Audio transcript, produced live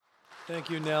Thank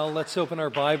you, Nell. Let's open our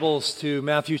Bibles to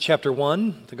Matthew chapter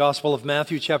 1, the Gospel of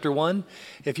Matthew chapter 1.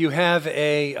 If you have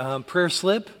a prayer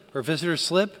slip or visitor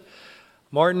slip,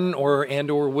 Martin or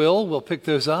Will will pick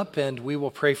those up and we will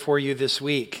pray for you this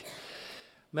week.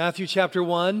 Matthew chapter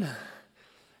 1,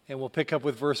 and we'll pick up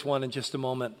with verse 1 in just a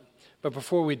moment. But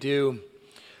before we do,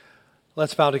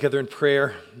 let's bow together in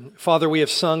prayer. Father, we have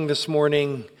sung this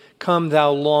morning, "Come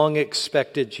thou long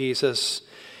expected Jesus."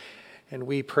 And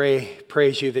we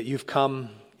praise you that you've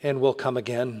come and will come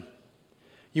again.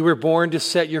 You were born to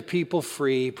set your people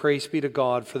free. Praise be to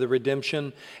God for the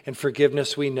redemption and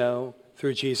forgiveness we know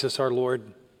through Jesus our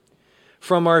Lord.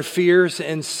 From our fears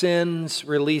and sins,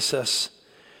 release us.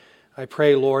 I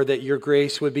pray, Lord, that your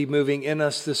grace would be moving in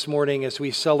us this morning as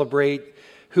we celebrate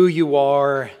who you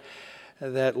are,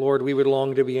 that, Lord, we would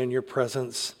long to be in your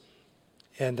presence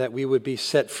and that we would be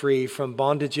set free from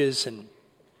bondages and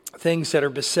things that are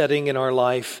besetting in our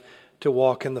life to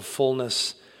walk in the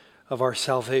fullness of our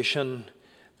salvation,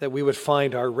 that we would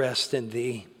find our rest in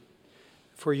thee.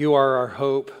 For you are our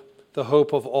hope, the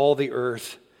hope of all the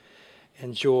earth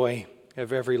and joy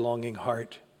of every longing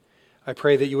heart. I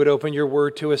pray that you would open your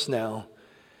word to us now.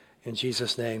 In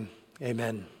Jesus' name,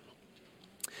 amen.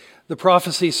 The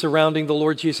prophecies surrounding the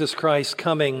Lord Jesus Christ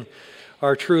coming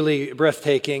are truly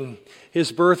breathtaking.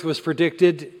 His birth was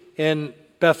predicted in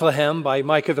Bethlehem by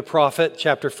Micah the prophet,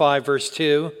 chapter 5, verse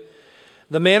 2.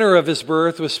 The manner of his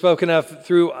birth was spoken of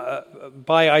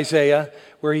by Isaiah,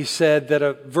 where he said that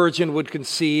a virgin would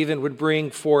conceive and would bring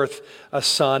forth a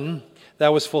son.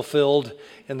 That was fulfilled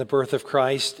in the birth of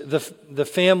Christ. The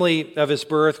family of his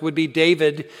birth would be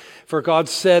David, for God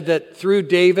said that through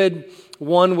David,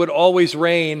 one would always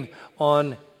reign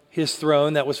on his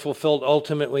throne. That was fulfilled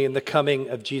ultimately in the coming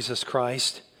of Jesus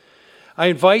Christ. I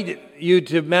invite you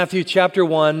to Matthew chapter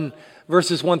 1,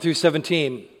 verses 1 through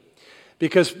 17,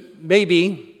 because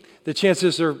maybe the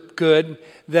chances are good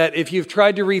that if you've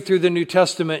tried to read through the New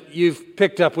Testament, you've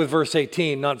picked up with verse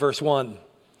 18, not verse 1.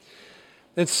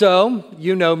 And so,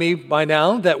 you know me by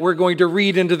now, that we're going to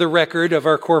read into the record of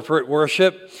our corporate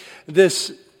worship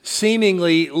this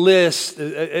seemingly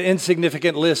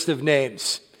insignificant list of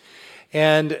names.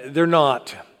 And they're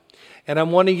not. And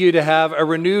I'm wanting you to have a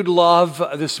renewed love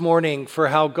this morning for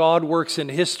how God works in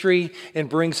history and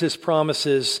brings his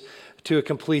promises to a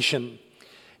completion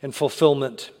and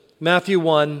fulfillment. Matthew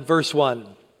 1, verse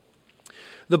 1.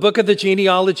 The book of the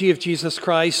genealogy of Jesus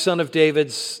Christ, son of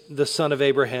David, the son of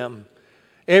Abraham.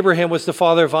 Abraham was the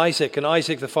father of Isaac, and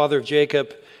Isaac the father of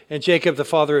Jacob, and Jacob the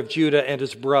father of Judah and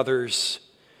his brothers.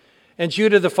 And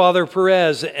Judah the father of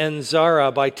Perez, and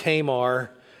Zerah by Tamar.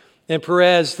 And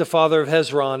Perez the father of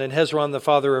Hezron, and Hezron the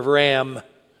father of Ram.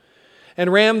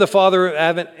 And Ram the father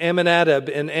of Amminadab,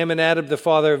 and Amminadab the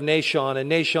father of Nahshon,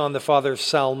 and Nahshon the father of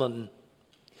Salmon.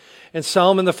 And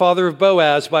Salmon the father of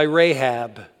Boaz by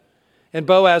Rahab. And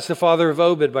Boaz the father of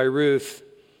Obed by Ruth.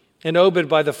 And Obed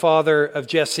by the father of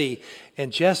Jesse,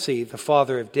 and Jesse the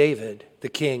father of David, the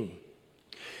king.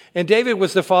 And David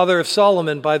was the father of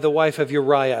Solomon by the wife of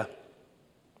Uriah.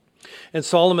 And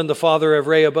Solomon the father of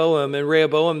Rehoboam, and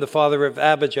Rehoboam the father of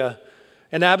Abijah,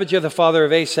 and Abijah the father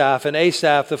of Asaph, and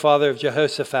Asaph the father of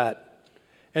Jehoshaphat,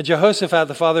 and Jehoshaphat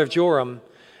the father of Joram,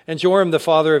 and Joram the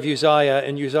father of Uzziah,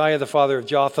 and Uzziah the father of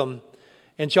Jotham,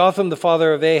 and Jotham the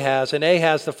father of Ahaz, and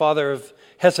Ahaz the father of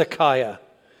Hezekiah,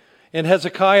 and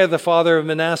Hezekiah the father of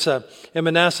Manasseh, and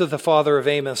Manasseh the father of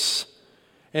Amos,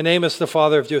 and Amos the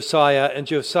father of Josiah, and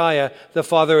Josiah the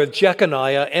father of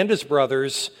Jeconiah and his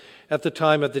brothers, at the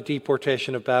time of the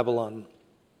deportation of Babylon.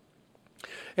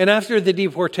 And after the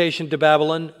deportation to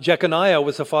Babylon, Jeconiah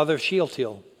was the father of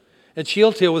Shealtiel, and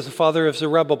Shealtiel was the father of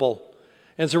Zerubbabel,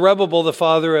 and Zerubbabel the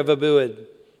father of Abuad,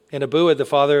 and Abuad the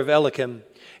father of Elikim,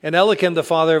 and Elikim the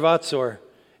father of Atzor,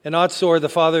 and Atzor the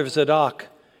father of Zadok,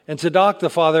 and Zadok the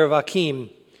father of Achim,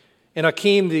 and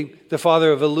Achim the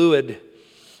father of Eluid,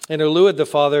 and Eluid the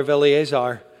father of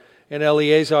Eleazar, and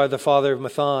Eleazar the father of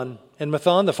Mathan, and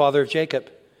Mathan the father of Jacob,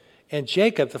 and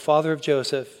Jacob, the father of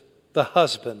Joseph, the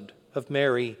husband of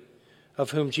Mary,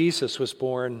 of whom Jesus was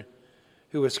born,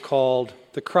 who is called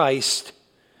the Christ.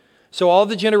 So all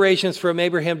the generations from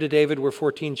Abraham to David were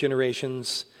 14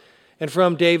 generations, and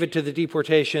from David to the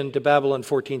deportation to Babylon,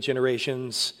 14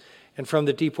 generations, and from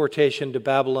the deportation to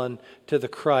Babylon to the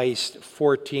Christ,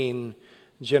 14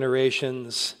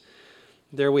 generations.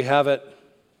 There we have it.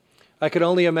 I could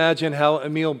only imagine how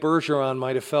Emile Bergeron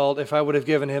might have felt if I would have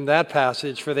given him that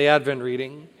passage for the Advent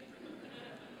reading.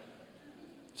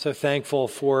 So thankful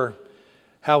for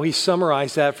how he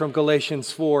summarized that from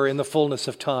Galatians 4, in the fullness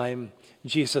of time,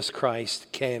 Jesus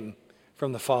Christ came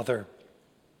from the Father.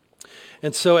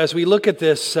 And so as we look at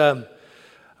this,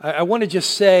 I want to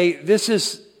just say this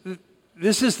is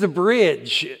the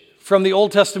bridge from the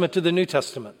Old Testament to the New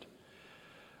Testament.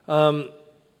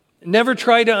 Never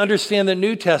try to understand the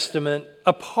New Testament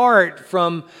apart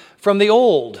from the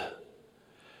Old.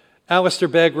 Alistair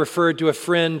Begg referred to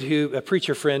a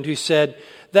preacher friend who said,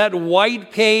 that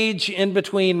white page in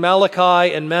between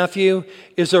Malachi and Matthew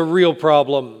is a real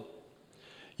problem.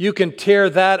 You can tear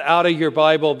that out of your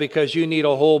Bible because you need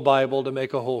a whole Bible to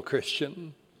make a whole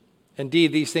Christian.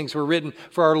 Indeed, these things were written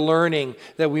for our learning,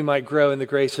 that we might grow in the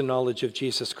grace and knowledge of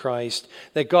Jesus Christ.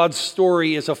 That God's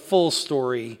story is a full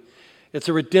story. It's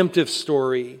a redemptive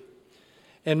story.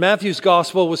 And Matthew's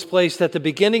gospel was placed at the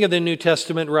beginning of the New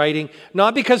Testament writing,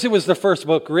 not because it was the first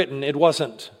book written. It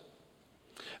wasn't.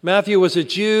 Matthew was a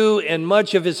Jew, and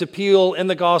much of his appeal in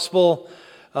the gospel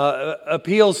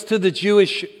appeals to the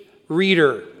Jewish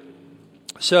reader.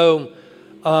 So,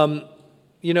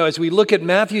 as we look at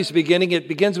Matthew's beginning, it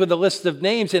begins with a list of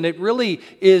names, and it really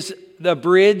is the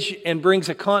bridge and brings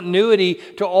a continuity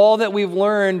to all that we've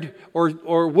learned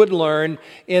or would learn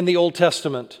in the Old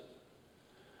Testament.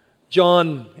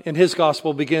 John, in his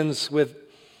gospel, begins with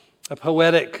a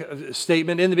poetic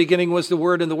statement. In the beginning was the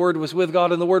Word, and the Word was with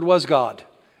God, and the Word was God.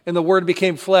 And the Word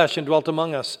became flesh and dwelt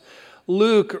among us.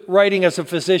 Luke, writing as a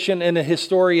physician and a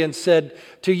historian, said,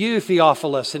 to you,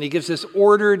 Theophilus, and he gives this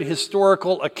ordered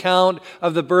historical account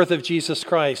of the birth of Jesus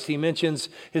Christ. He mentions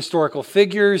historical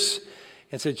figures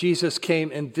and said Jesus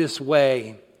came in this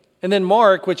way. And then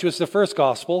Mark, which was the first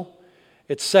gospel,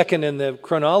 it's second in the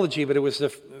chronology, but it was the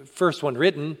first one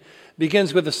written,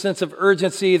 begins with a sense of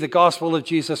urgency. The gospel of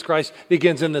Jesus Christ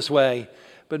begins in this way.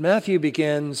 But Matthew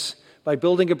begins by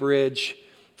building a bridge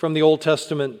from the Old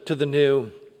Testament to the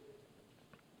New.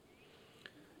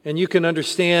 And you can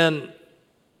understand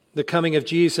the coming of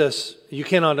Jesus. You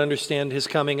cannot understand his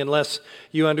coming unless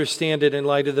you understand it in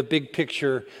light of the big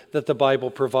picture that the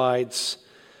Bible provides.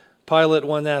 Pilate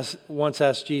once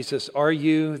asked Jesus, are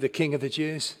you the King of the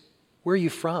Jews? Where are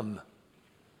you from?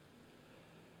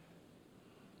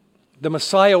 The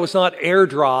Messiah was not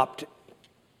airdropped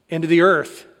into the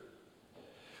earth.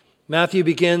 Matthew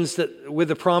begins with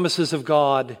the promises of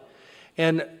God.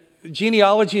 And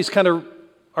genealogies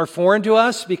are foreign to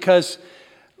us because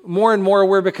more and more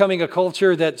we're becoming a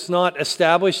culture that's not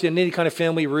established in any kind of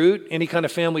family root, any kind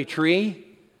of family tree.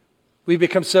 We've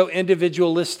become so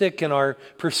individualistic in our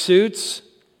pursuits.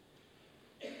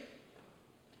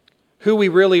 Who we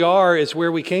really are is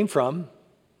where we came from.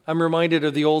 I'm reminded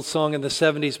of the old song in the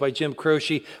 70s by Jim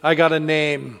Croce, I Got a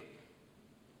Name.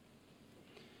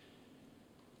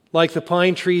 Like the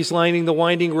pine trees lining the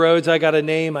winding roads, I got a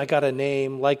name, I got a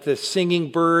name. Like the singing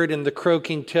bird and the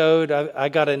croaking toad, I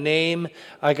got a name,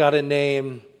 I got a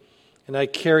name. And I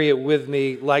carry it with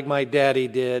me like my daddy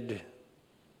did.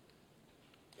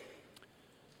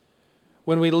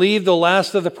 When we leave the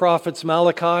last of the prophets,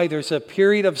 Malachi, there's a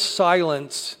period of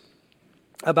silence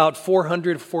about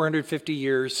 450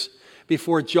 years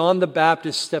before John the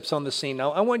Baptist steps on the scene.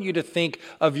 Now, I want you to think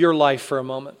of your life for a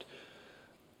moment.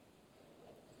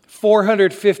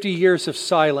 450 years of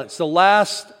silence. The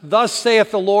last, thus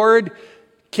saith the Lord,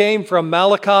 came from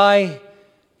Malachi,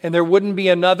 and there wouldn't be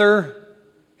another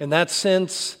in that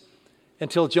sense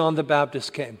until John the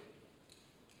Baptist came.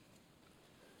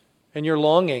 And you're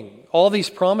longing. All these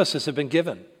promises have been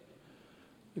given.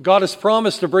 God has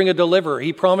promised to bring a deliverer.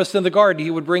 He promised in the garden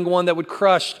he would bring one that would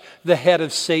crush the head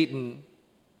of Satan.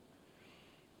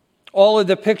 All of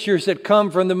the pictures that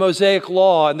come from the Mosaic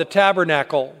Law and the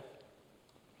tabernacle.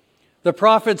 The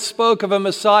prophets spoke of a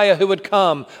Messiah who would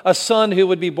come, a son who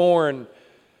would be born.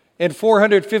 And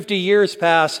 450 years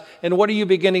pass, and what are you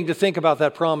beginning to think about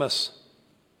that promise?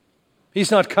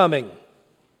 He's not coming.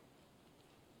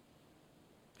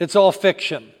 It's all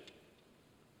fiction.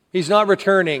 He's not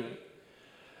returning.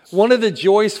 One of the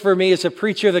joys for me as a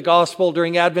preacher of the gospel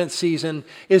during Advent season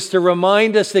is to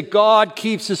remind us that God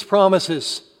keeps his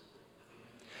promises.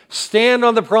 Stand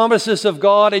on the promises of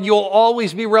God and you'll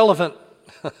always be relevant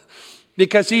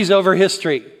because he's over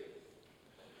history.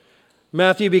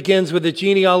 Matthew begins with the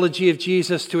genealogy of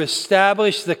Jesus to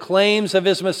establish the claims of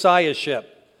his messiahship.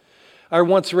 I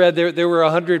once read there were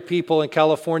 100 people in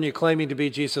California claiming to be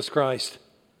Jesus Christ.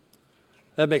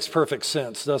 That makes perfect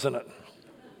sense, doesn't it?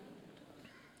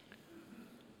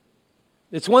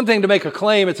 It's one thing to make a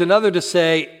claim, it's another to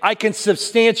say, I can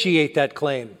substantiate that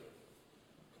claim.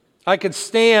 I can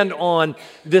stand on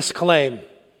this claim.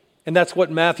 And that's what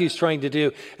Matthew's trying to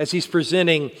do as he's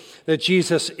presenting that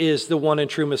Jesus is the one and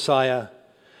true Messiah.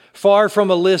 Far from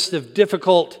a list of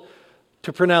difficult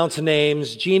to pronounce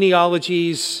names,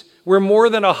 genealogies were more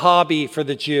than a hobby for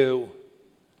the Jew.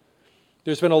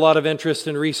 There's been a lot of interest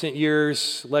in recent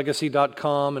years,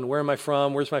 legacy.com, and where am I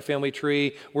from? Where's my family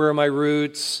tree? Where are my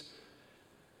roots?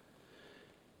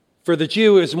 For the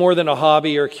Jew, it was more than a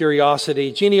hobby or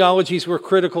curiosity. Genealogies were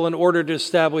critical in order to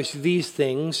establish these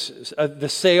things: the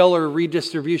sale or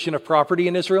redistribution of property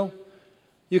in Israel.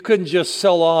 You couldn't just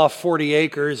sell off 40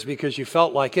 acres because you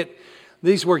felt like it.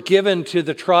 These were given to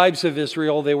the tribes of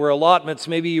Israel. They were allotments.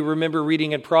 Maybe you remember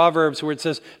reading in Proverbs where it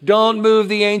says, don't move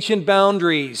the ancient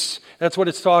boundaries. That's what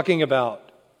it's talking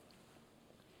about.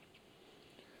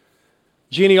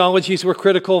 Genealogies were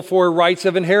critical for rights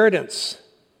of inheritance.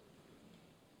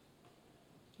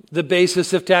 The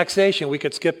basis of taxation. We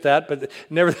could skip that, but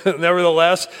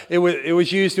nevertheless, it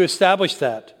was used to establish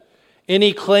that.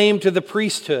 Any claim to the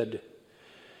priesthood.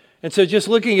 And so just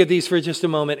looking at these for just a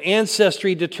moment,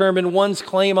 ancestry determined one's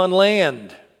claim on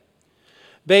land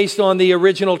based on the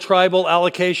original tribal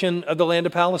allocation of the land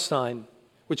of Palestine,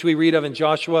 which we read of in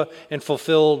Joshua and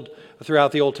fulfilled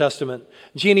throughout the Old Testament.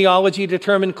 Genealogy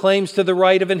determined claims to the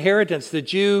right of inheritance. To the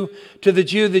Jew,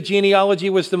 the genealogy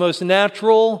was the most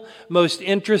natural, most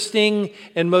interesting,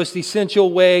 and most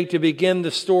essential way to begin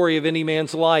the story of any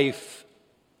man's life.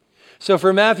 So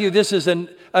for Matthew, this is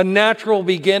a natural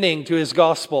beginning to his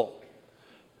gospel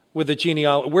with the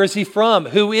genealogy. Where's he from?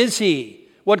 Who is he?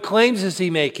 What claims is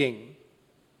he making?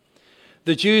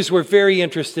 The Jews were very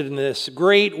interested in this.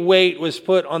 Great weight was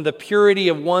put on the purity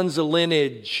of one's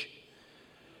lineage.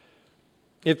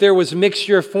 If there was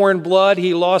mixture of foreign blood,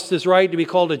 he lost his right to be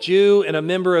called a Jew and a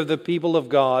member of the people of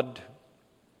God.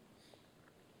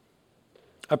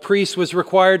 A priest was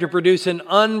required to produce an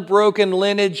unbroken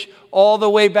lineage all the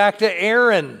way back to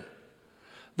Aaron,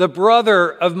 the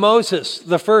brother of Moses,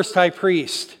 the first high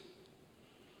priest.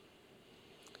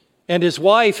 And his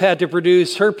wife had to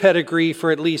produce her pedigree for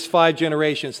at least 5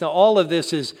 generations. Now, all of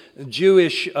this is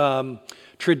Jewish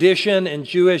tradition and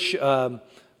Jewish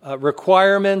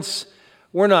requirements.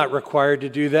 We're not required to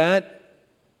do that.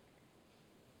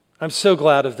 I'm so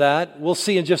glad of that. We'll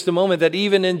see in just a moment that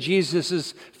even in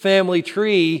Jesus' family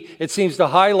tree, it seems to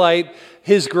highlight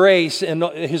his grace and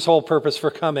his whole purpose for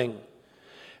coming.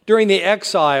 During the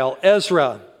exile,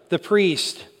 Ezra, the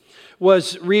priest,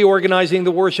 was reorganizing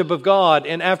the worship of God.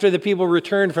 And after the people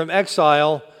returned from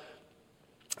exile,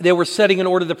 they were setting in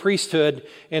order the priesthood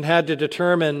and had to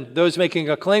determine, those making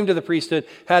a claim to the priesthood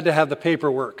had to have the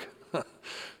paperwork.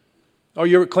 Oh,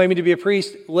 you're claiming to be a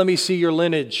priest? Let me see your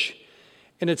lineage.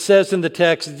 And it says in the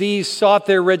text, these sought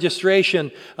their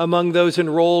registration among those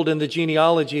enrolled in the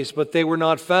genealogies, but they were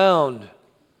not found.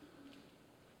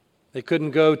 They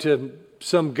couldn't go to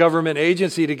some government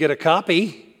agency to get a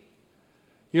copy.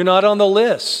 You're not on the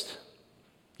list.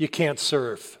 You can't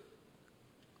serve.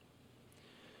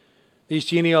 These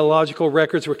genealogical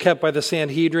records were kept by the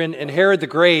Sanhedrin, and Herod the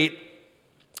Great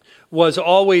was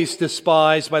always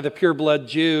despised by the pure-blood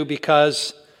Jew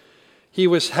because he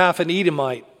was half an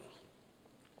Edomite.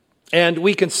 And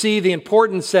we can see the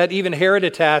importance that even Herod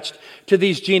attached to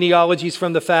these genealogies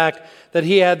from the fact that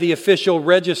he had the official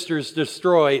registers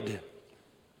destroyed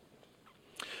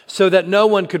so that no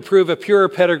one could prove a purer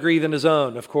pedigree than his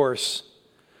own, of course.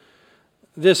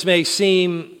 This may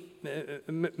seem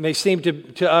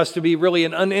to us to be really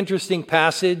an uninteresting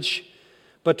passage,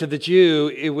 but to the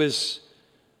Jew, it was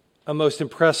a most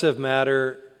impressive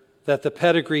matter that the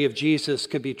pedigree of Jesus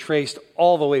could be traced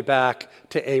all the way back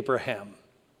to Abraham.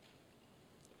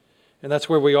 And that's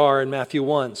where we are in Matthew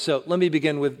 1. So let me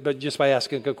begin just by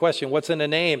asking a question. What's in a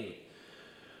name?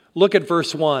 Look at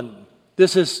verse 1.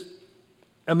 This is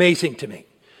amazing to me.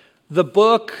 The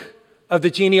book of the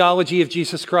genealogy of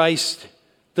Jesus Christ,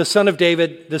 the son of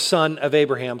David, the son of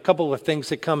Abraham. A couple of things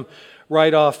that come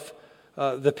right off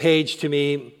the page to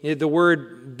me. The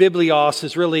word biblios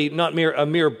is really not a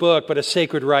mere book, but a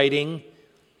sacred writing.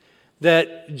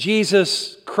 That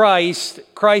Jesus Christ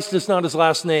is not his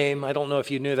last name. I don't know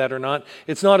if you knew that or not.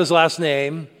 It's not his last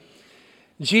name.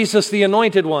 Jesus the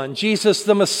Anointed One, Jesus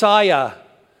the Messiah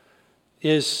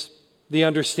is the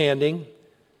understanding.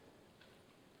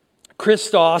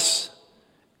 Christos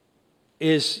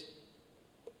is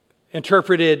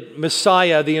interpreted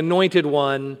Messiah, the Anointed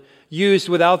One, used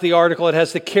without the article. It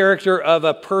has the character of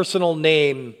a personal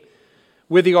name.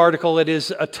 With the article, it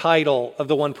is a title of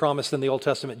the one promised in the Old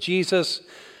Testament. Jesus,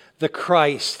 the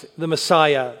Christ, the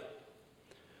Messiah.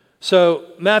 So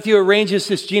Matthew arranges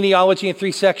this genealogy in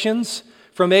 3 sections,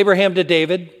 from Abraham to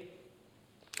David,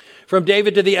 from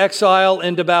David to the exile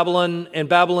into Babylon, and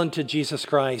Babylon to Jesus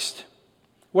Christ.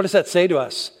 What does that say to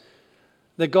us?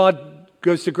 That God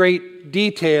goes to great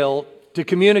detail to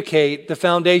communicate the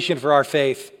foundation for our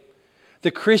faith.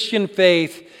 The Christian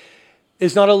faith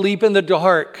is not a leap in the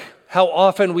dark. how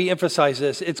often we emphasize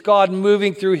this. It's God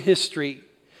moving through history.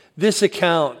 This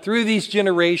account, through these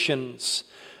generations,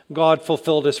 God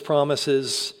fulfilled his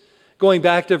promises. Going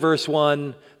back to verse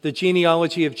 1, the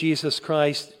genealogy of Jesus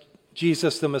Christ,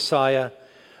 Jesus the Messiah,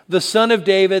 the son of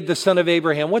David, the son of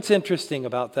Abraham. What's interesting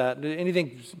about that? Did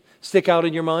anything stick out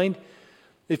in your mind?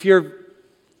 If you're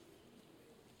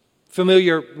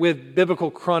familiar with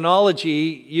biblical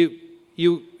chronology,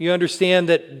 you understand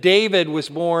that David was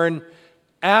born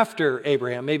after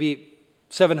Abraham, maybe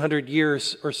 700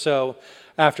 years or so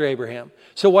after Abraham.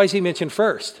 So why is he mentioned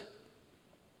first?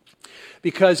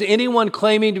 Because anyone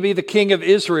claiming to be the king of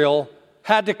Israel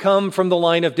had to come from the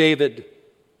line of David.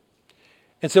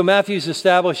 And so Matthew's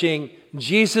establishing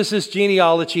Jesus'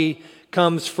 genealogy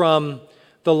comes from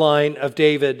the line of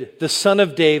David, the son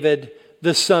of David,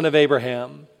 the son of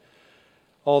Abraham,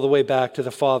 all the way back to the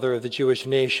father of the Jewish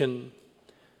nation.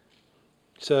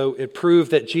 So it proved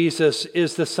that Jesus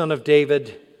is the son of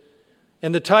David.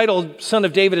 And the title Son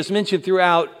of David is mentioned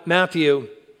throughout Matthew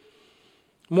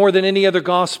more than any other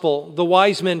gospel. The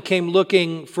wise men came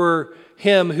looking for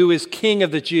him who is King of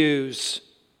the Jews.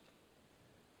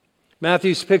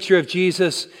 Matthew's picture of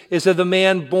Jesus is of the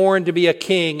man born to be a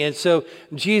king. And so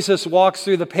Jesus walks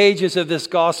through the pages of this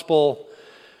gospel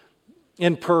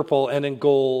in purple and in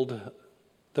gold,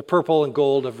 the purple and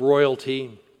gold of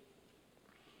royalty.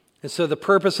 And so the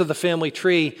purpose of the family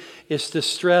tree is to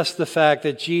stress the fact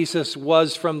that Jesus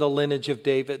was from the lineage of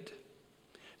David.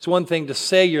 It's one thing to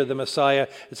say you're the Messiah.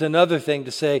 It's another thing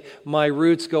to say my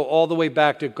roots go all the way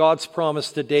back to God's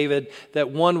promise to David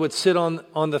that one would sit on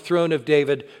the throne of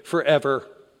David forever.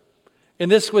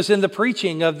 And this was in the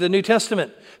preaching of the New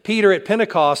Testament. Peter at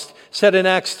Pentecost said in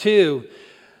Acts 2,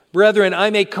 "Brethren,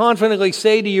 I may confidently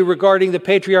say to you regarding the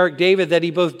patriarch David that he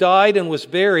both died and was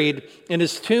buried, and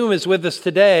his tomb is with us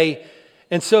today.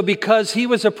 And so because he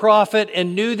was a prophet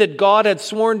and knew that God had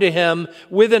sworn to him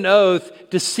with an oath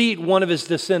to seat one of his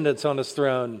descendants on his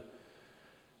throne."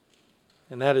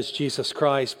 And that is Jesus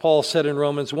Christ. Paul said in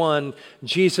Romans 1,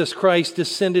 Jesus Christ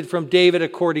descended from David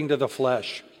according to the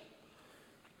flesh.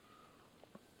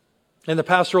 In the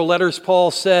pastoral letters,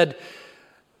 Paul said,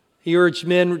 he urged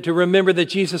men to remember that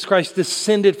Jesus Christ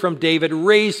descended from David,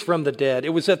 raised from the dead. It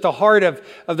was at the heart of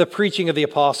the preaching of the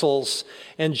apostles.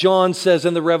 And John says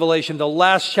in the Revelation, the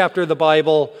last chapter of the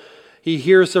Bible, he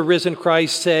hears the risen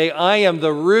Christ say, "I am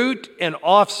the root and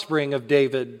offspring of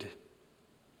David."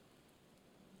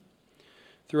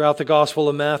 Throughout the Gospel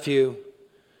of Matthew,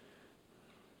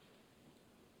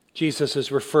 Jesus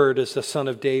is referred as the Son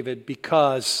of David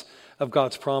because of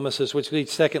God's promises, which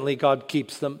leads, secondly, God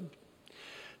keeps them.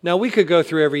 Now, we could go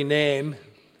through every name.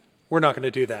 We're not going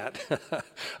to do that.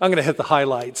 I'm going to hit the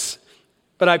highlights.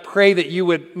 But I pray that you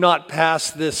would not pass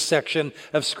this section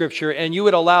of Scripture and you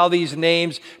would allow these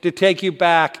names to take you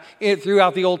back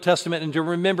throughout the Old Testament and to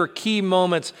remember key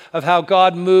moments of how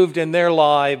God moved in their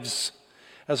lives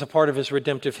as a part of his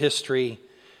redemptive history.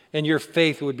 And your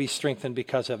faith would be strengthened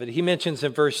because of it. He mentions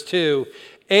in verse 2,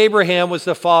 Abraham was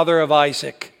the father of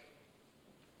Isaac.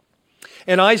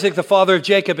 And Isaac the father of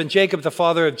Jacob, and Jacob the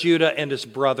father of Judah and his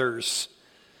brothers.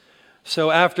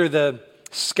 So after the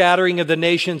scattering of the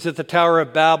nations at the Tower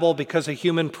of Babel because of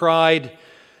human pride,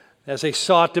 as they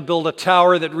sought to build a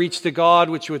tower that reached to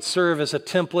God, which would serve as a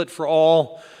template for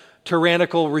all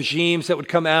tyrannical regimes that would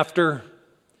come after.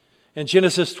 In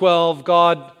Genesis 12,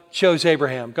 God chose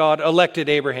Abraham. God elected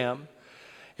Abraham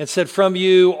and said, "From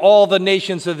you, all the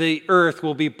nations of the earth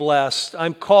will be blessed.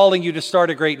 I'm calling you to start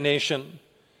a great nation.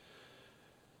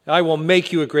 I will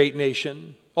make you a great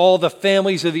nation. All the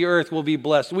families of the earth will be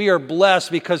blessed." We are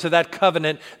blessed because of that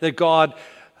covenant that God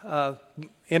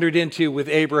entered into with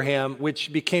Abraham,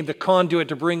 which became the conduit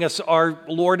to bring us our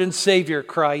Lord and Savior,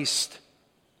 Christ.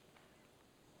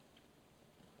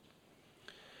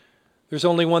 There's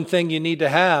only one thing you need to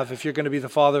have if you're going to be the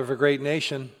father of a great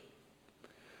nation.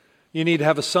 You need to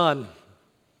have a son,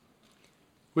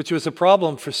 which was a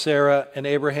problem for Sarah and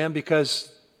Abraham because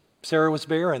Sarah was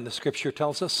barren, the Scripture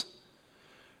tells us.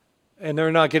 And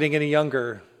they're not getting any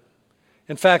younger.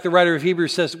 In fact, the writer of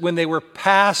Hebrews says when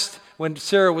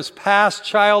Sarah was past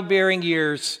childbearing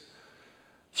years,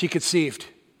 she conceived.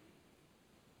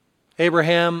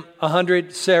 Abraham,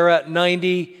 100, Sarah,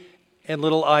 90, and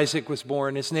little Isaac was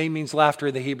born. His name means laughter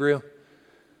in the Hebrew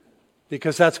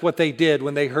because that's what they did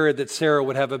when they heard that Sarah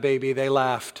would have a baby. They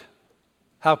laughed.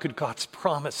 How could God's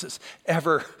promises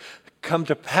ever come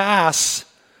to pass?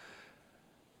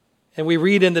 And we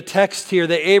read in the text here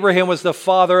that Abraham was the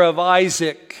father of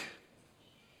Isaac.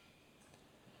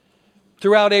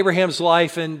 Throughout Abraham's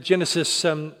life in Genesis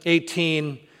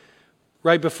 18,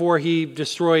 right before he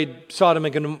destroyed Sodom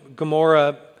and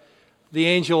Gomorrah, The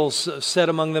angels said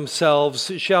among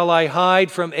themselves, "Shall I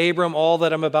hide from Abram all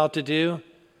that I'm about to do,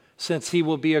 since he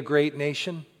will be a great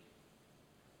nation?"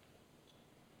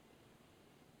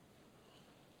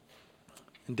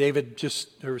 And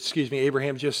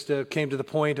Abraham just came to the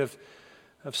point of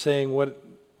saying,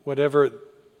 whatever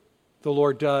the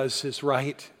Lord does is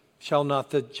right. Shall not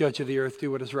the judge of the earth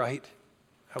do what is right?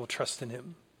 I will trust in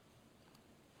him.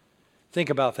 Think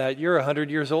about that. You're 100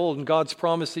 years old, and God's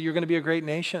promised that you're going to be a great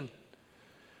nation.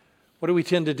 What do we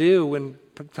tend to do when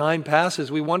time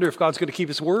passes? We wonder if God's going to keep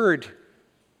his word.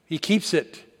 He keeps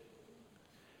it.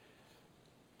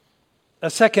 A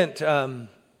second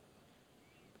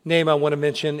name I want to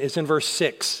mention is in verse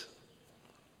 6.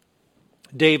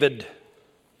 David.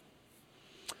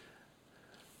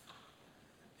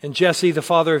 And Jesse, the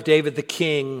father of David, the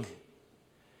king.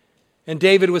 And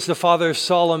David was the father of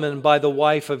Solomon by the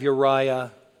wife of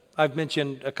Uriah. I've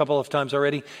mentioned a couple of times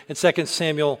already. In 2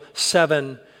 Samuel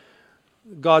 7,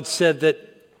 God said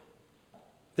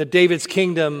that David's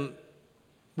kingdom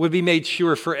would be made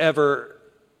sure forever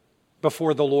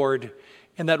before the Lord,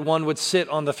 and that one would sit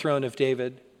on the throne of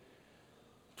David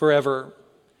forever.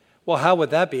 Well, how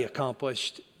would that be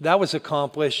accomplished? That was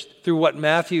accomplished through what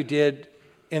Matthew did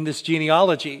in this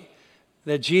genealogy,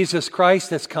 that Jesus Christ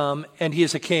has come and he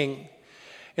is a king.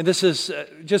 And this has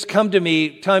just come to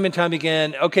me time and time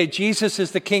again. Okay, Jesus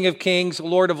is the King of Kings,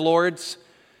 Lord of Lords.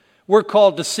 We're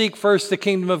called to seek first the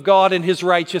kingdom of God and his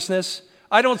righteousness.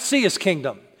 I don't see his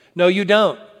kingdom. No, you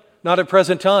don't. Not at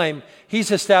present time.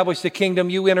 He's established the kingdom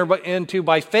you enter into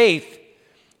by faith.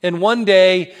 And one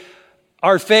day,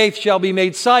 our faith shall be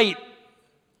made sight.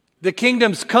 The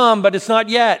kingdom's come, but it's not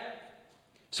yet.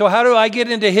 So how do I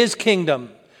get into his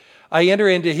kingdom? I enter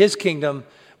into his kingdom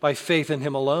by faith in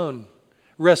him alone,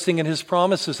 resting in his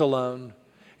promises alone.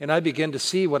 And I begin to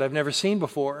see what I've never seen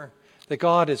before, that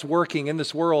God is working in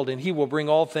this world and he will bring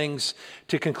all things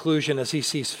to conclusion as he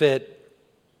sees fit.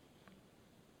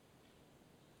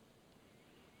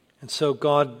 And so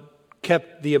God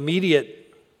kept the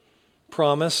immediate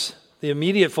promise, the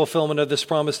immediate fulfillment of this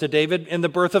promise to David in the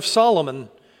birth of Solomon.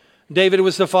 David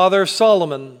was the father of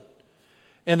Solomon.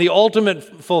 And the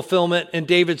ultimate fulfillment in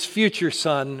David's future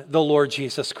son, the Lord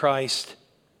Jesus Christ.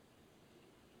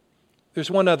 There's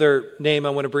one other name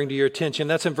I want to bring to your attention.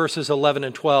 That's in verses 11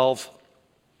 and 12.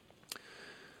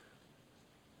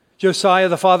 Josiah,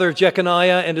 the father of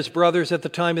Jeconiah and his brothers at the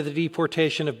time of the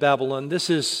deportation of Babylon.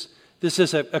 This is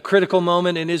a critical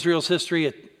moment in Israel's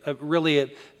history, a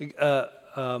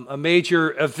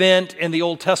major event in the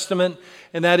Old Testament,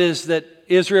 and that is that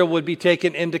Israel would be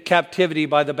taken into captivity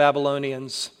by the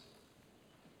Babylonians.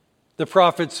 The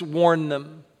prophets warned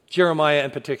them, Jeremiah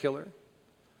in particular.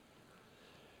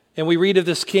 And we read of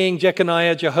this king,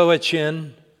 Jeconiah,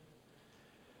 Jehoiachin,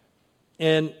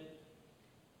 and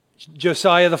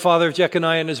Josiah, the father of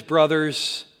Jeconiah and his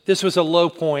brothers. This was a low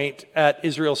point in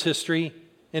Israel's history,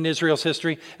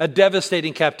 a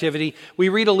devastating captivity. We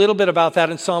read a little bit about that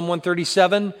in Psalm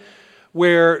 137,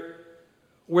 where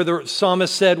the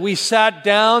psalmist said, "We sat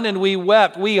down and we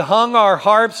wept. We hung our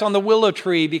harps on the willow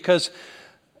tree," because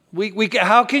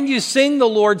how can you sing the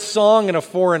Lord's song in a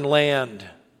foreign land?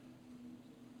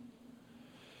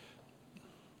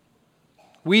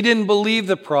 We didn't believe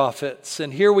the prophets,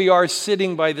 and here we are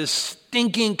sitting by this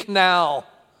stinking canal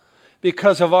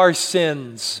because of our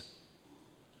sins.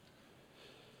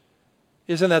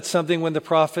 Isn't that something when the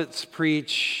prophets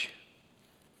preach?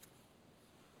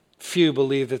 Few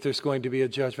believe that there's going to be a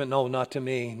judgment. No, not to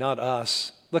me, not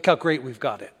us. Look how great we've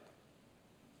got it.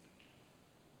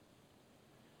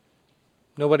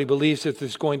 Nobody believes that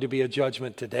there's going to be a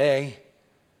judgment today.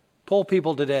 Poll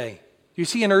people today. Do you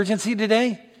see an urgency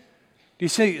today? Do you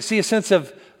see a sense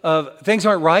of things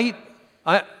aren't right?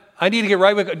 I need to get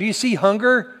right with God. Do you see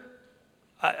hunger?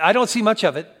 I don't see much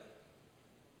of it.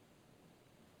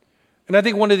 And I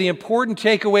think one of the important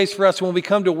takeaways for us when we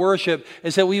come to worship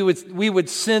is that we would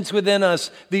sense within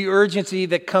us the urgency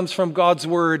that comes from God's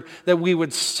word, that we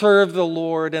would serve the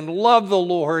Lord and love the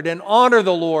Lord and honor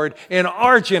the Lord in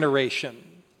our generation.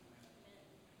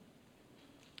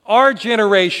 Our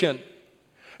generation.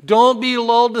 Don't be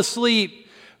lulled to sleep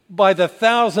by the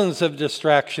thousands of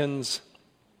distractions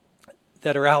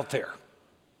that are out there.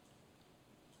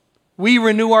 We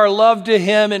renew our love to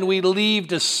Him and we leave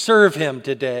to serve Him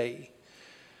today.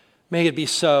 May it be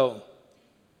so.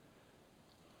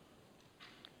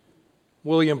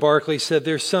 William Barclay said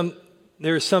there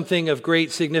is something of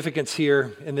great significance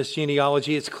here in this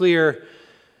genealogy. It's clear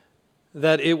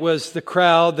that it was the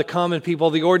crowd, the common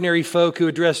people, the ordinary folk who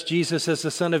addressed Jesus as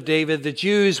the Son of David. The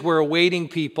Jews were a waiting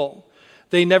people.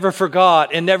 They never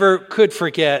forgot and never could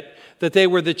forget that they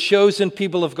were the chosen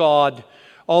people of God,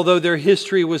 although their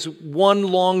history was one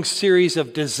long series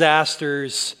of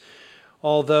disasters,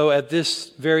 although at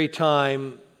this very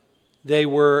time they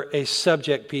were a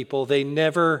subject people. They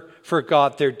never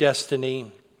forgot their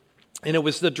destiny. And it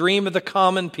was the dream of the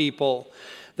common people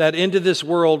that into this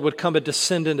world would come a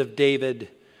descendant of David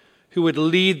who would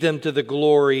lead them to the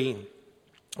glory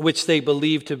which they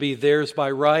believed to be theirs by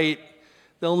right.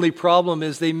 The only problem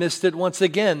is they missed it once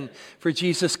again, for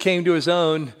Jesus came to his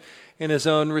own, and his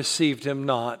own received him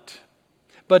not.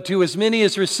 But to as many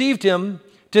as received him,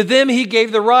 to them he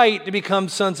gave the right to become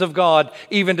sons of God,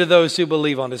 even to those who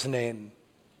believe on his name.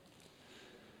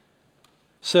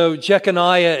 So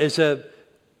Jeconiah is a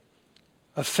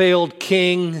failed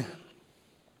king.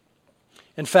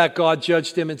 In fact, God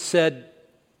judged him and said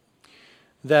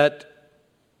that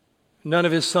none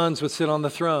of his sons would sit on the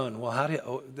throne.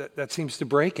 Well, that seems to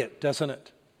break it, doesn't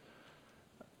it?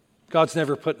 God's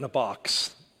never put in a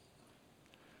box.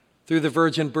 Through the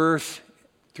virgin birth,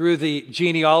 through the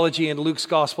genealogy in Luke's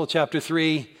Gospel, chapter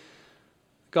 3,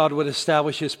 God would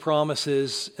establish his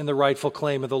promises in the rightful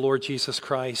claim of the Lord Jesus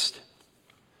Christ.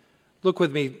 Look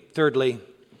with me, thirdly.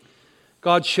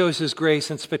 God shows his grace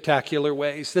in spectacular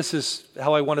ways. This is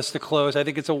how I want us to close. I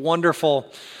think it's a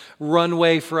wonderful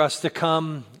runway for us to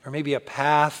come, or maybe a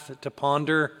path to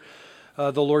ponder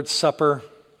the Lord's Supper.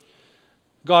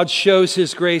 God shows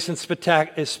his grace in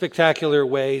spectacular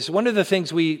ways. One of the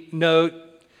things we note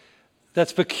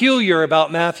that's peculiar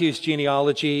about Matthew's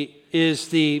genealogy is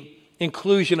the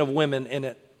inclusion of women in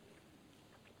it.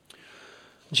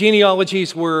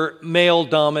 Genealogies were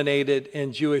male-dominated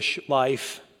in Jewish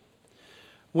life.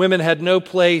 Women had no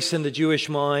place in the Jewish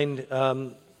mind.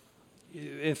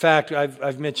 In fact,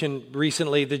 I've mentioned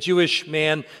recently, the Jewish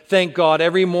man thanked God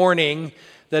every morning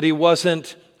that he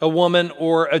wasn't a woman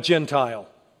or a Gentile.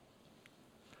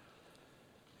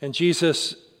 And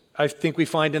Jesus, I think we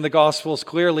find in the Gospels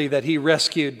clearly that he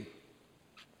rescued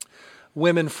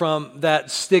women from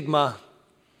that stigma.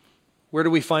 Where do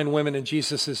we find women in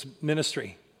Jesus'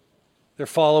 ministry? They're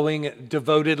following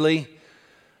devotedly.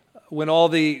 When all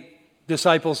the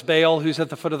disciples bail, who's at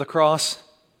the foot of the cross?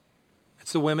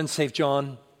 It's the women, save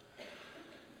John.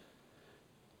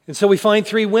 And so we find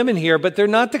 3 women here, but they're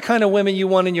not the kind of women you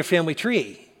want in your family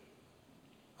tree.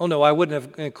 Oh no, I wouldn't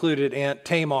have included Aunt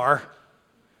Tamar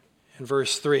in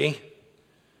verse 3.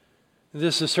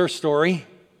 This is her story.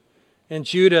 And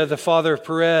Judah, the father of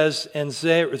Perez, and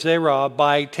Zerah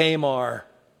by Tamar.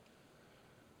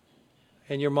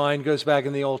 And your mind goes back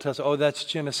in the Old Testament. Oh, that's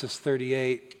Genesis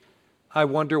 38. I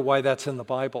wonder why that's in the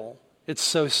Bible. It's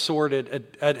so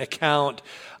sordid an account.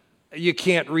 You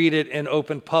can't read it in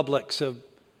open public so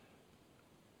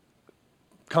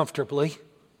comfortably.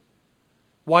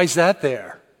 Why is that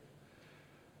there?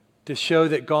 To show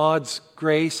that God's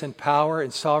grace and power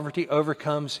and sovereignty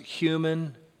overcomes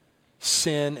human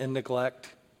sin and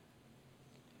neglect.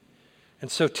 And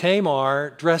so Tamar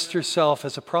dressed herself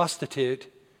as a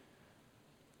prostitute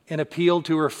and appealed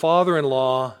to her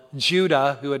father-in-law,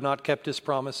 Judah, who had not kept his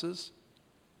promises.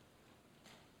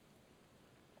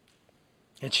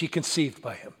 And she conceived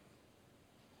by him.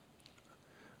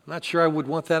 I'm not sure I would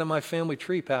want that in my family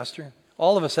tree, Pastor.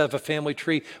 All of us have a family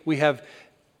tree. We have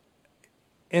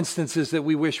instances that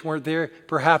we wish weren't there.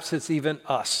 Perhaps it's even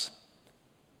us.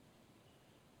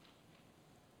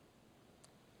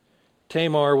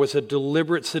 Tamar was a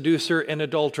deliberate seducer and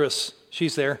adulteress.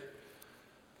 She's there.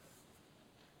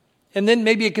 And then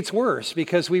maybe it gets worse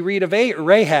because we read of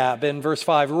Rahab in verse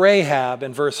 5. Rahab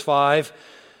in verse 5.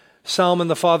 Salmon,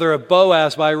 the father of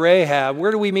Boaz by Rahab.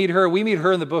 Where do we meet her? We meet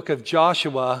her in the book of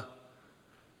Joshua.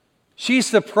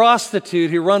 She's the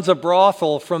prostitute who runs a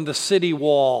brothel from the city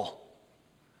wall.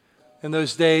 In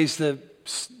those days, the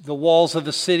walls of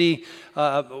the city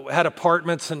had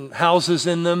apartments and houses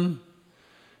in them.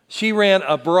 She ran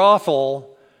a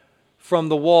brothel from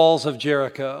the walls of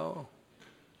Jericho.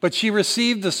 But she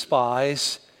received the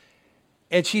spies,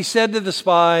 and she said to the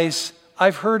spies,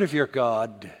 I've heard of your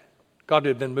God. God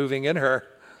had been moving in her.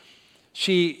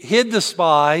 She hid the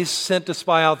spies, sent to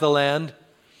spy out the land,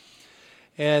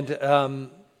 and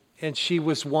she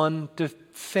was won to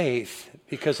faith,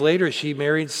 because later she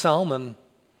married Salmon,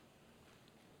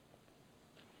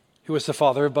 who was the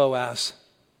father of Boaz,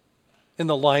 in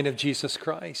the line of Jesus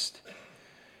Christ.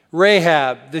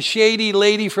 Rahab, the shady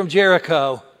lady from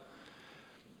Jericho,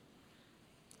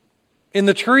 in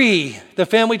the tree, the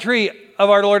family tree of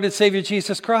our Lord and Savior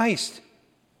Jesus Christ.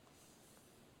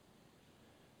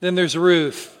 Then there's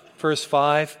Ruth, verse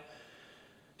 5.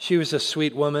 She was a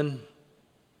sweet woman.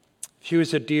 She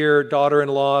was a dear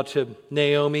daughter-in-law to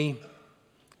Naomi.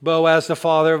 Boaz, the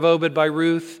father of Obed by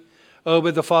Ruth.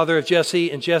 Obed the father of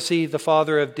Jesse, and Jesse the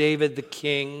father of David the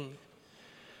king.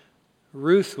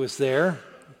 Ruth was there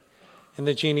in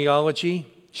the genealogy.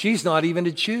 She's not even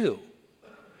a Jew.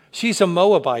 She's a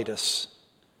Moabitess.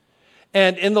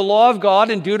 And in the law of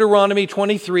God in Deuteronomy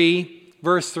 23,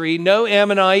 verse 3, no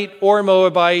Ammonite or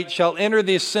Moabite shall enter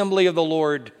the assembly of the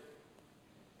Lord,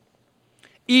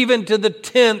 even to the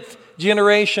 10th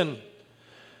generation.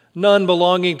 None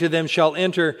belonging to them shall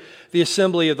enter the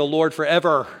assembly of the Lord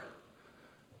forever.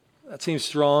 That seems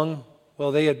strong.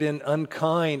 Well, they had been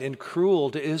unkind and cruel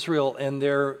to Israel in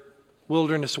their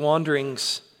wilderness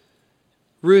wanderings.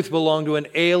 Ruth belonged to an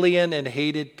alien and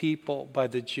hated people by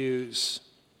the Jews.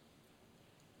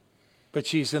 But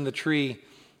she's in the tree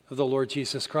of the Lord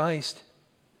Jesus Christ.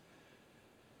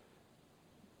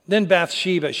 Then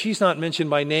Bathsheba, she's not mentioned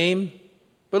by name,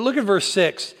 but look at verse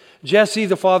 6. Jesse,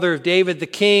 the father of David the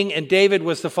king, and David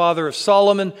was the father of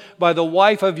Solomon by the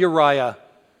wife of Uriah.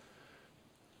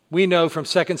 We know from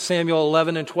 2 Samuel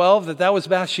 11 and 12 that was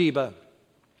Bathsheba.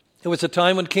 It was a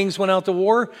time when kings went out to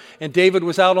war, and David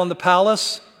was out on the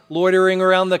palace, loitering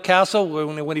around the castle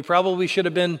when he probably should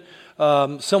have been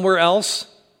somewhere else.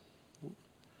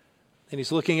 And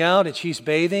he's looking out, and she's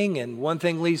bathing, and one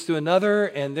thing leads to another,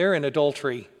 and they're in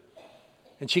adultery.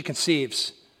 And she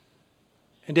conceives.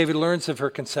 And David learns of her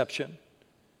conception.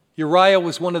 Uriah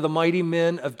was one of the mighty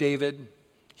men of David.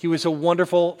 He was a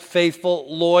wonderful, faithful,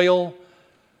 loyal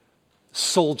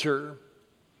soldier.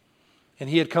 And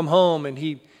he had come home,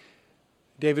 and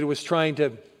David was trying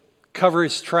to cover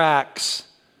his tracks,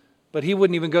 but he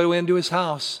wouldn't even go into his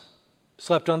house.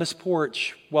 Slept on his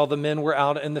porch while the men were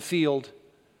out in the field.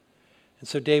 And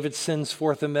so David sends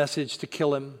forth a message to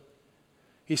kill him.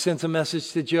 He sends a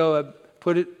message to Joab,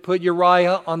 put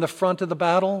Uriah on the front of the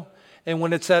battle, and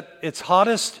when it's at its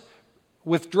hottest,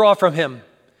 withdraw from him,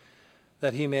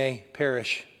 that he may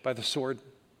perish by the sword.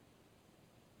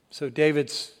 So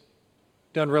David's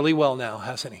done really well now,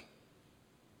 hasn't he?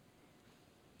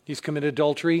 He's committed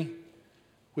adultery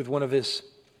with one of his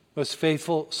most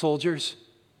faithful soldiers,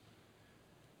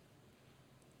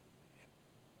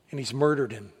 and he's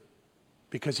murdered him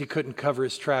because he couldn't cover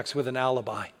his tracks with an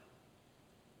alibi.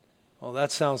 Well,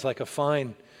 that sounds like a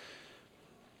fine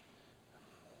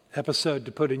episode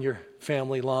to put in your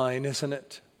family line, isn't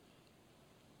it?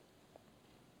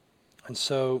 And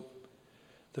so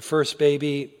the first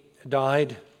baby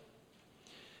died.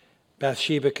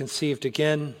 Bathsheba conceived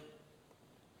again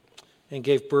and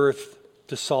gave birth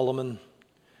to Solomon.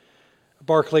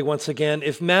 Barclay once again,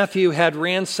 if Matthew had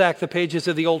ransacked the pages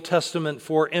of the Old Testament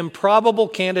for improbable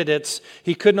candidates,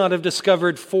 he could not have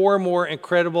discovered 4 more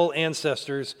incredible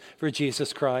ancestors for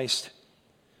Jesus Christ.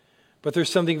 But there's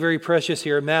something very precious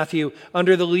here. Matthew,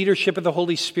 under the leadership of the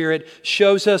Holy Spirit,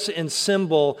 shows us in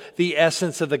symbol the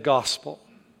essence of the gospel.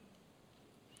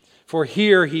 For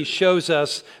here he shows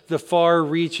us the far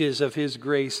reaches of his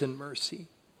grace and mercy.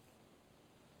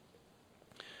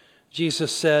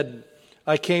 Jesus said,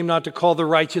 I came not to call the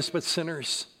righteous, but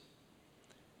sinners.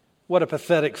 What a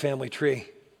pathetic family tree.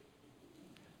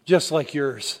 Just like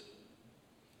yours.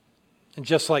 And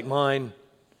just like mine.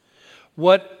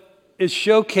 What is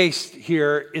showcased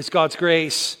here is God's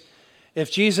grace.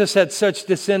 If Jesus had such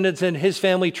descendants in his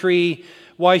family tree,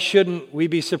 why shouldn't we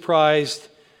be surprised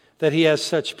that he has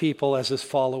such people as his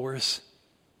followers?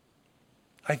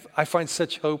 I find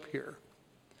such hope here.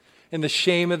 In the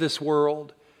shame of this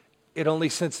world, it only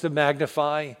sends to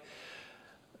magnify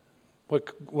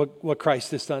what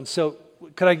Christ has done. So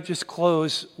could I just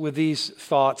close with these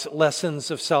thoughts,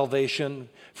 lessons of salvation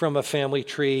from a family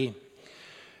tree?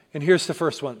 And here's the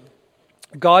first one.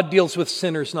 God deals with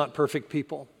sinners, not perfect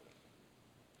people.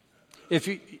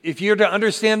 If you're to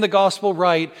understand the gospel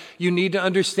right, you need to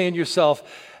understand yourself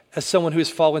as someone who has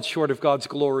fallen short of God's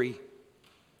glory.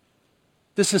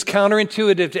 This is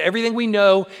counterintuitive to everything we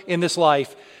know in this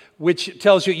life, which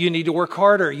tells you need to work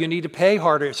harder, you need to pay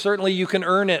harder. Certainly you can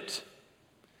earn it,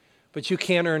 but you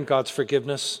can't earn God's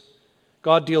forgiveness.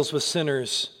 God deals with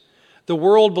sinners. The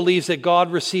world believes that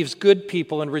God receives good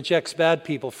people and rejects bad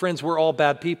people. Friends, we're all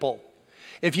bad people.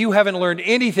 If you haven't learned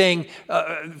anything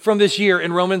from this year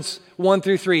in Romans 1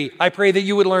 through 3, I pray that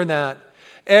you would learn that.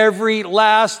 Every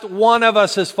last one of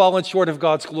us has fallen short of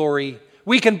God's glory.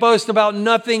 We can boast about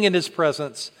nothing in his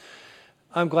presence.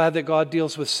 I'm glad that God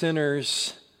deals with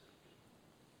sinners.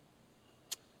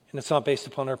 And it's not based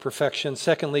upon our perfection.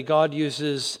 Secondly, God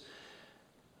uses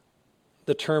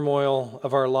the turmoil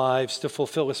of our lives to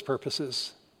fulfill his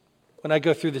purposes. When I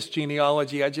go through this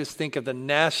genealogy, I just think of the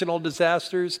national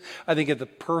disasters. I think of the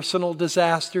personal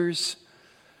disasters.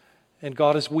 And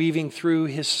God is weaving through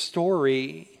his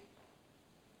story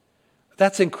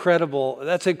That's incredible.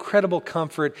 That's incredible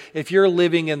comfort if you're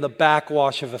living in the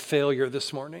backwash of a failure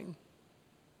this morning.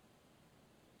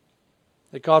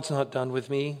 That God's not done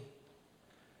with me.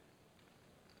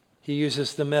 He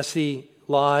uses the messy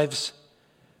lives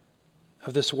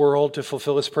of this world to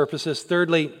fulfill His purposes.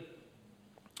 Thirdly,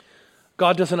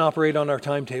 God doesn't operate on our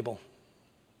timetable.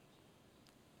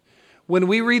 When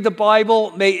we read the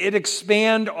Bible, may it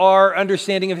expand our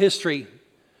understanding of history.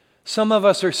 Some of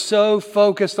us are so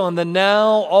focused on the now,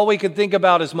 all we can think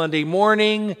about is Monday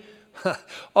morning.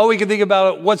 All we can think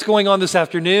about is what's going on this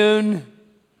afternoon.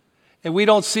 And we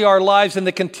don't see our lives in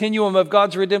the continuum of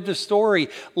God's redemptive story.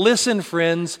 Listen,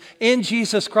 friends, in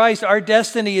Jesus Christ, our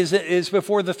destiny is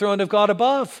before the throne of God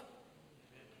above.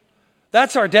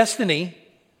 That's our destiny.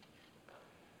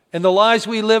 And the lives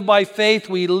we live by faith,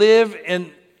 we live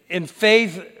in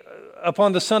faith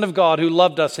upon the Son of God who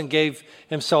loved us and gave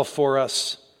Himself for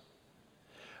us.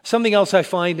 Something else I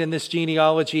find in this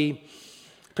genealogy,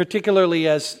 particularly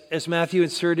as Matthew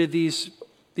inserted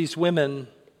these women,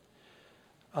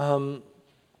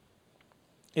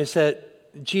 is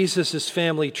that Jesus'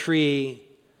 family tree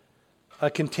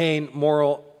contained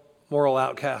moral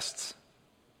outcasts.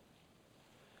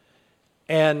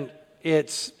 And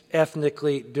it's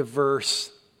ethnically diverse.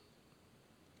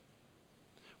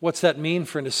 What's that mean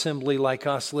for an assembly like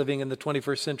us living in the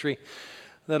 21st century?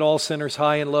 That all sinners,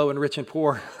 high and low and rich and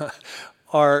poor,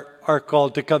 are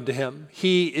called to come to Him.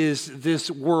 He is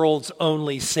this world's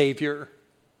only Savior.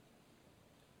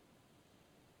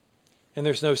 And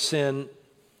there's no sin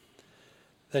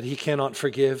that He cannot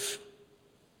forgive.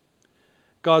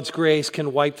 God's grace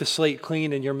can wipe the slate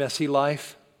clean in your messy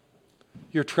life,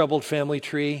 your troubled family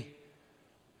tree,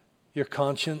 your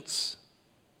conscience.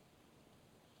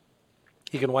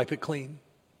 He can wipe it clean.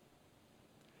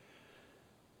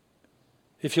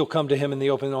 If you'll come to Him in the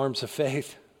open arms of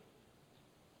faith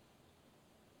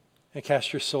and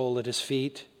cast your soul at His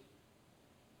feet.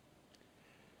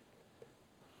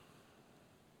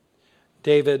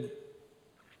 David,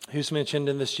 who's mentioned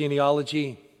in this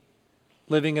genealogy,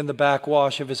 living in the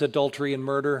backwash of his adultery and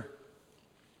murder,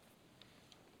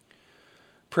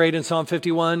 prayed in Psalm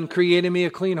 51, "Create in me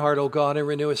a clean heart, O God, and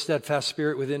renew a steadfast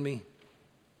spirit within me.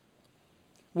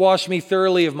 Wash me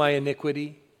thoroughly of my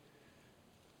iniquity.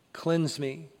 Cleanse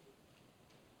me.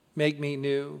 Make me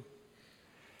new."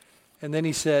 And then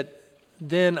he said,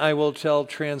 "Then I will tell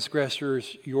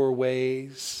transgressors your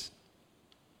ways.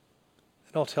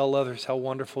 And I'll tell others how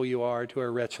wonderful you are to a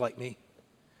wretch like me,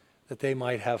 that they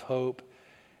might have hope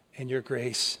in your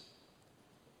grace."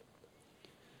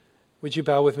 Would you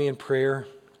bow with me in prayer?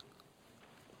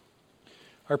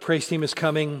 Our praise team is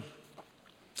coming,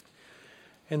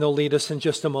 and they'll lead us in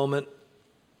just a moment.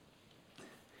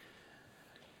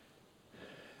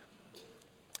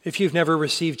 If you've never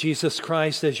received Jesus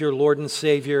Christ as your Lord and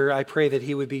Savior, I pray that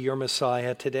He would be your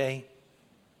Messiah today.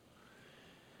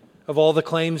 Of all the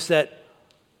claims that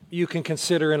you can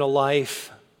consider in a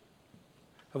life,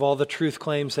 of all the truth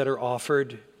claims that are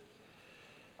offered,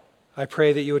 I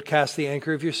pray that you would cast the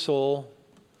anchor of your soul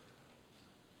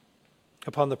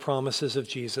upon the promises of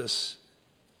Jesus.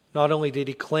 Not only did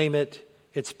He claim it,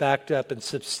 it's backed up and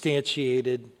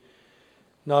substantiated,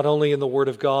 not only in the Word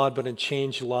of God, but in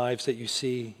changed lives that you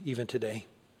see even today.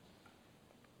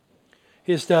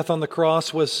 His death on the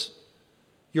cross was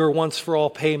your once-for-all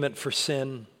payment for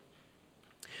sin.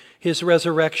 His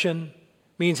resurrection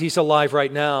means He's alive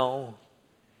right now.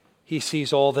 He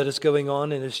sees all that is going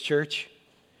on in His church.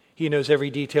 He knows every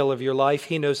detail of your life.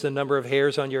 He knows the number of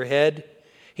hairs on your head.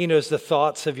 He knows the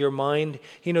thoughts of your mind.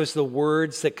 He knows the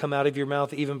words that come out of your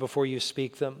mouth even before you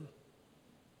speak them.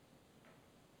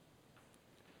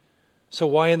 So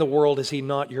why in the world is He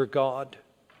not your God?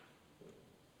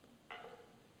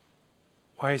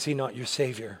 Why is He not your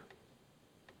Savior?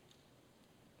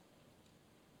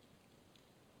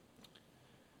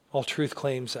 All truth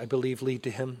claims, I believe, lead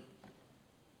to Him.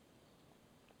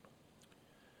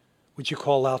 Would you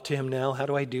call out to Him now? How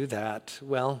do I do that?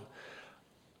 Well,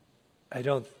 I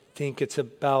don't think it's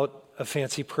about a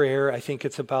fancy prayer. I think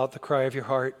it's about the cry of your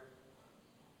heart.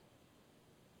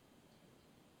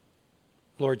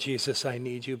 Lord Jesus, I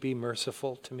need you. Be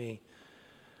merciful to me,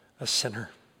 a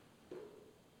sinner.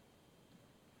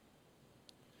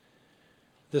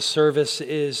 This service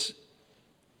is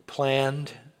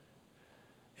planned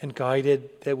and guided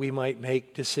that we might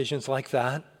make decisions like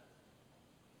that.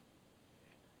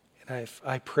 And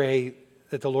I pray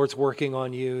that the Lord's working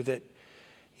on you, that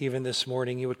even this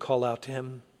morning you would call out to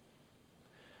Him.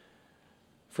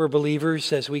 For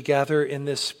believers, as we gather in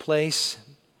this place,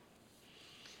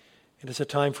 it is a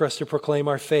time for us to proclaim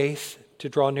our faith, to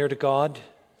draw near to God.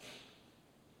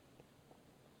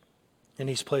 and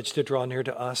he's pledged to draw near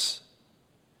to us.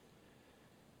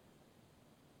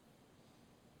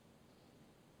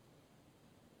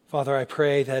 Father, I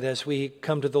pray that as we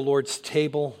come to the Lord's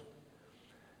table,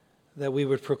 that we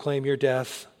would proclaim your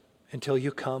death until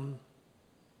you come.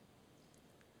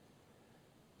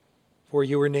 For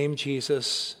you were named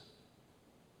Jesus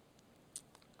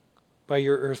by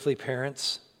your earthly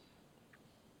parents.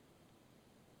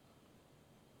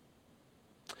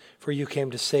 For you came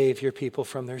to save your people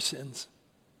from their sins.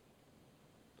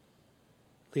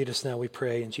 Lead us now, we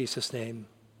pray, in Jesus' name.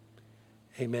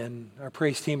 Amen. Our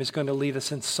praise team is going to lead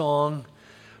us in song.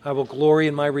 I will glory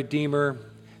in my Redeemer.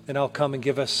 Then I'll come and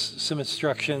give us some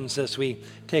instructions as we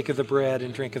take of the bread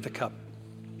and drink of the cup.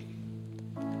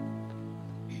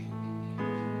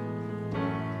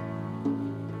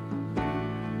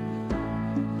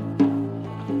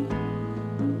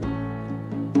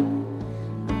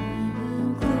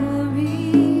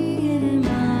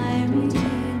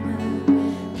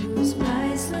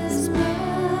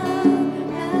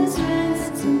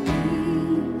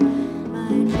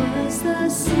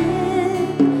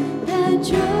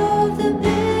 Drove the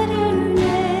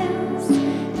bitterness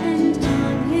and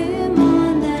hung him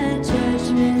on that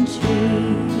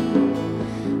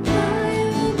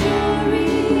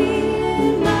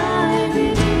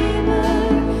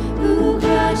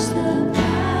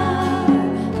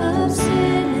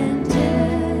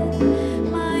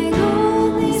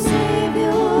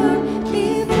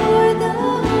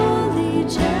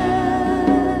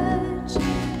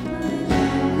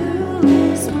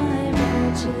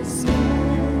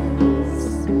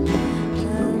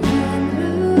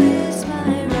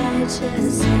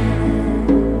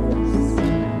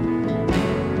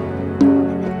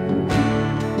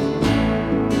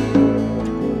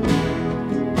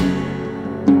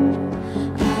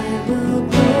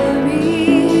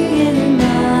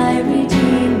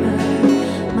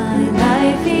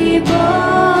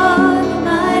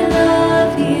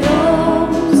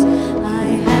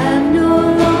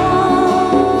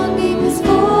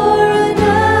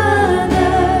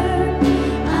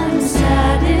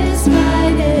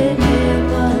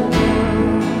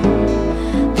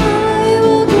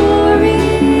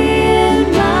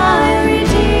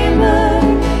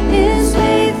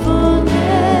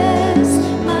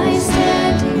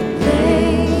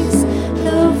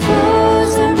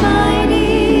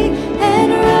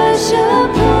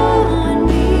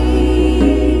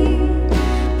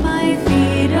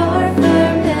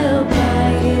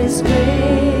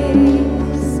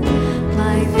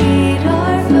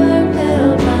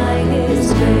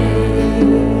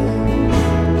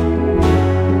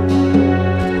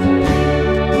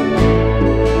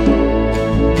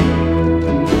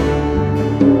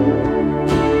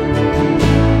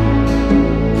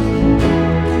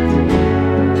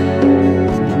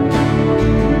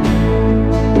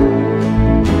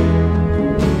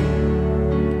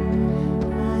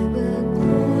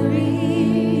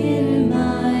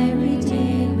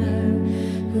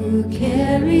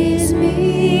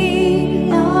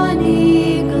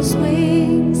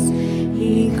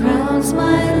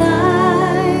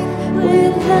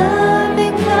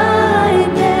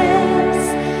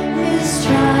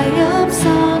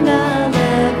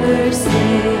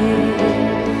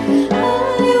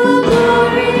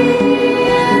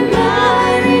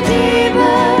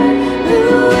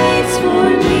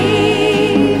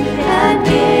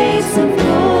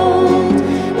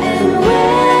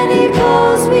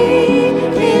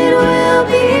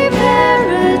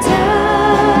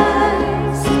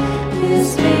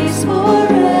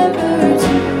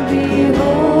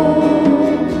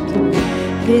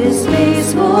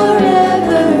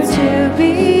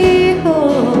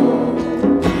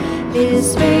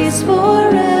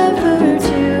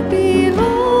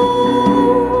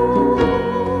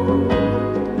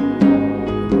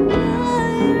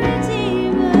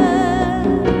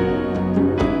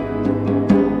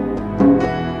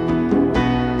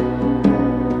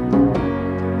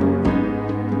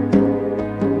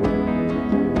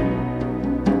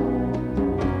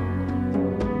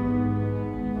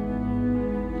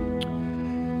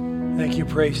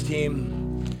praise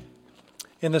team.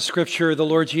 In the scripture, the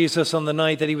Lord Jesus, on the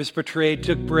night that he was betrayed,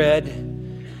 took bread,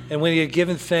 and when he had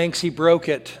given thanks, he broke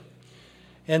it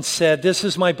and said, "This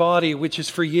is my body, which is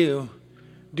for you.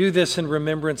 Do this in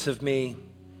remembrance of me."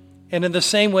 And in the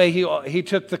same way, he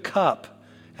took the cup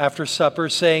after supper,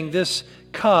 saying, "This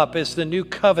cup is the new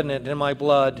covenant in my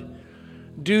blood.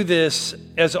 Do this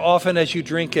as often as you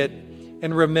drink it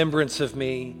in remembrance of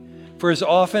me. For as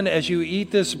often as you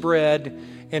eat this bread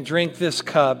and drink this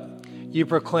cup, you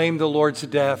proclaim the Lord's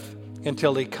death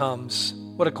until he comes."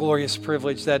 What a glorious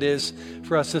privilege that is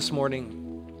for us this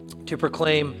morning to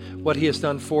proclaim what he has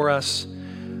done for us.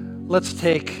 Let's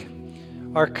take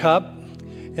our cup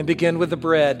and begin with the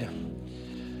bread.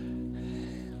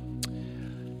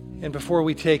 And before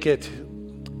we take it,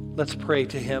 let's pray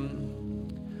to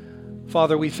him.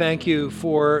 Father, we thank you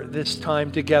for this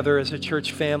time together as a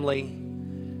church family.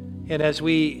 And as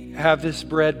we have this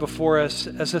bread before us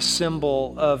as a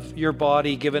symbol of your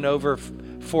body given over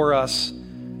for us,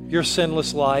 your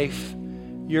sinless life,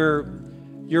 your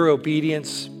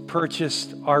obedience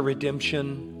purchased our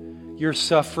redemption, your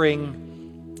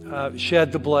suffering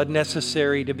shed the blood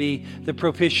necessary to be the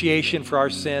propitiation for our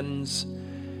sins.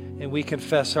 And we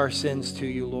confess our sins to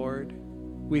you, Lord.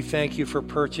 We thank you for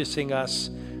purchasing us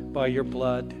by your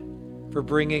blood, for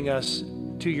bringing us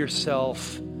to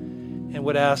yourself, and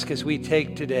would ask as we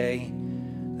take today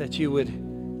that you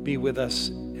would be with us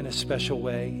in a special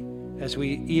way as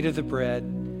we eat of the bread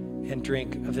and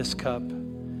drink of this cup.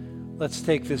 Let's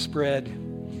take this bread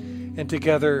and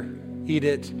together eat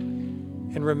it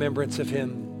in remembrance of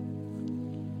him.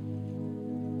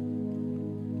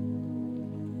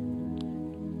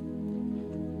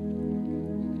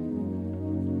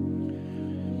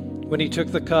 When he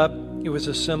took the cup, it was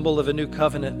a symbol of a new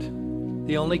covenant,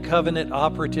 the only covenant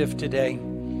operative today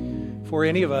for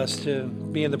any of us to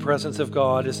be in the presence of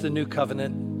God is the new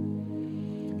covenant.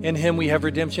 In him we have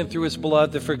redemption through his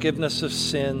blood, the forgiveness of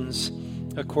sins,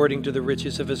 according to the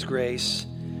riches of his grace.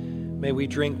 May we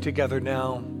drink together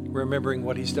now, remembering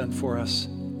what he's done for us.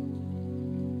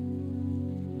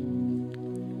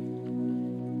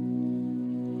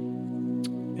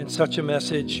 In such a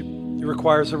message, it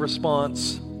requires a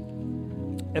response.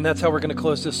 And that's how we're going to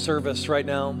close this service right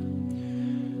now.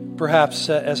 Perhaps,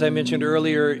 as I mentioned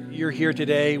earlier, you're here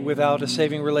today without a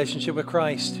saving relationship with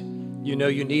Christ. You know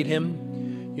you need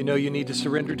him. You know you need to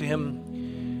surrender to him.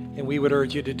 And we would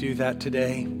urge you to do that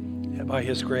today by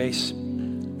his grace.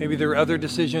 Maybe there are other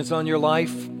decisions on your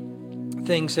life,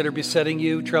 things that are besetting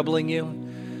you, troubling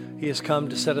you. He has come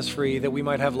to set us free that we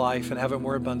might have life and have it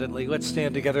more abundantly. Let's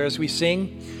stand together as we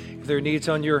sing. If there are needs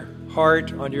on your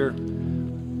heart, on your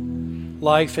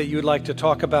life that you would like to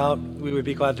talk about, we would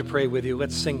be glad to pray with you.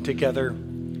 Let's sing together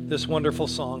this wonderful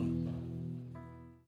song.